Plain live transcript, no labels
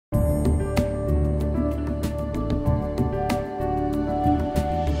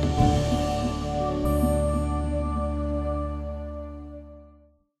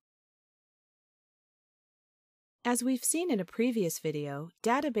As we've seen in a previous video,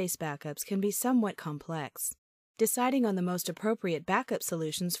 database backups can be somewhat complex. Deciding on the most appropriate backup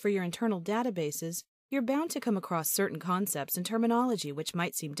solutions for your internal databases, you're bound to come across certain concepts and terminology which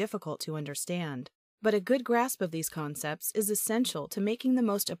might seem difficult to understand. But a good grasp of these concepts is essential to making the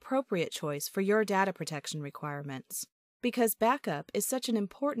most appropriate choice for your data protection requirements. Because backup is such an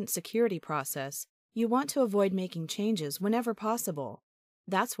important security process, you want to avoid making changes whenever possible.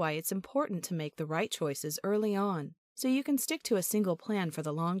 That's why it's important to make the right choices early on, so you can stick to a single plan for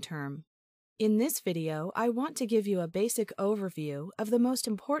the long term. In this video, I want to give you a basic overview of the most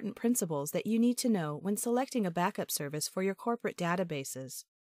important principles that you need to know when selecting a backup service for your corporate databases.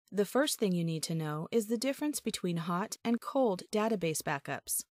 The first thing you need to know is the difference between hot and cold database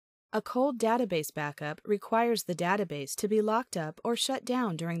backups. A cold database backup requires the database to be locked up or shut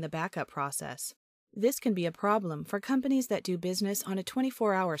down during the backup process. This can be a problem for companies that do business on a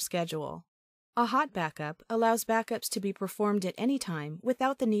 24-hour schedule. A hot backup allows backups to be performed at any time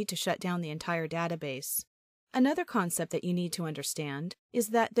without the need to shut down the entire database. Another concept that you need to understand is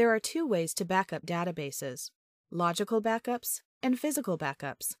that there are two ways to backup databases: logical backups and physical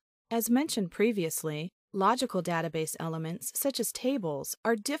backups. As mentioned previously, logical database elements, such as tables,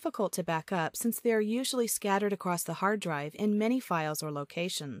 are difficult to back up since they are usually scattered across the hard drive in many files or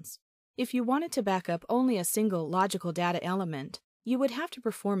locations. If you wanted to back up only a single logical data element, you would have to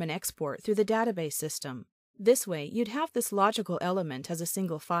perform an export through the database system. This way, you'd have this logical element as a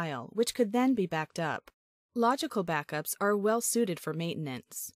single file, which could then be backed up. Logical backups are well suited for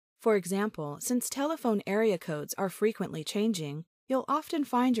maintenance. For example, since telephone area codes are frequently changing, you'll often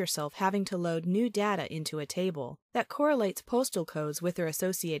find yourself having to load new data into a table that correlates postal codes with their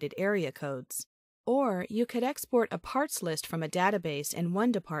associated area codes. Or you could export a parts list from a database in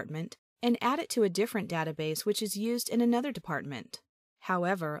one department and add it to a different database which is used in another department.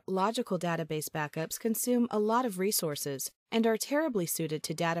 However, logical database backups consume a lot of resources and are terribly suited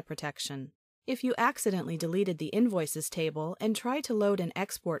to data protection. If you accidentally deleted the invoices table and tried to load an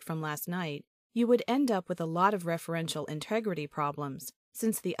export from last night, you would end up with a lot of referential integrity problems,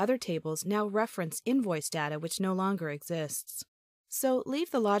 since the other tables now reference invoice data which no longer exists. So leave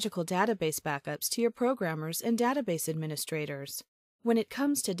the logical database backups to your programmers and database administrators. When it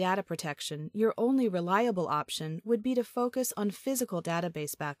comes to data protection, your only reliable option would be to focus on physical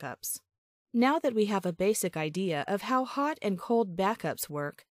database backups. Now that we have a basic idea of how hot and cold backups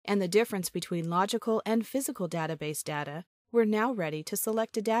work and the difference between logical and physical database data, we're now ready to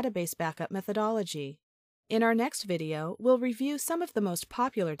select a database backup methodology. In our next video, we'll review some of the most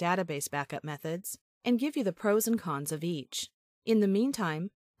popular database backup methods and give you the pros and cons of each. In the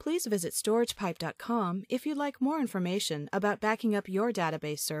meantime, please visit storagepipe.com if you'd like more information about backing up your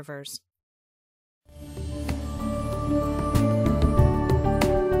database servers.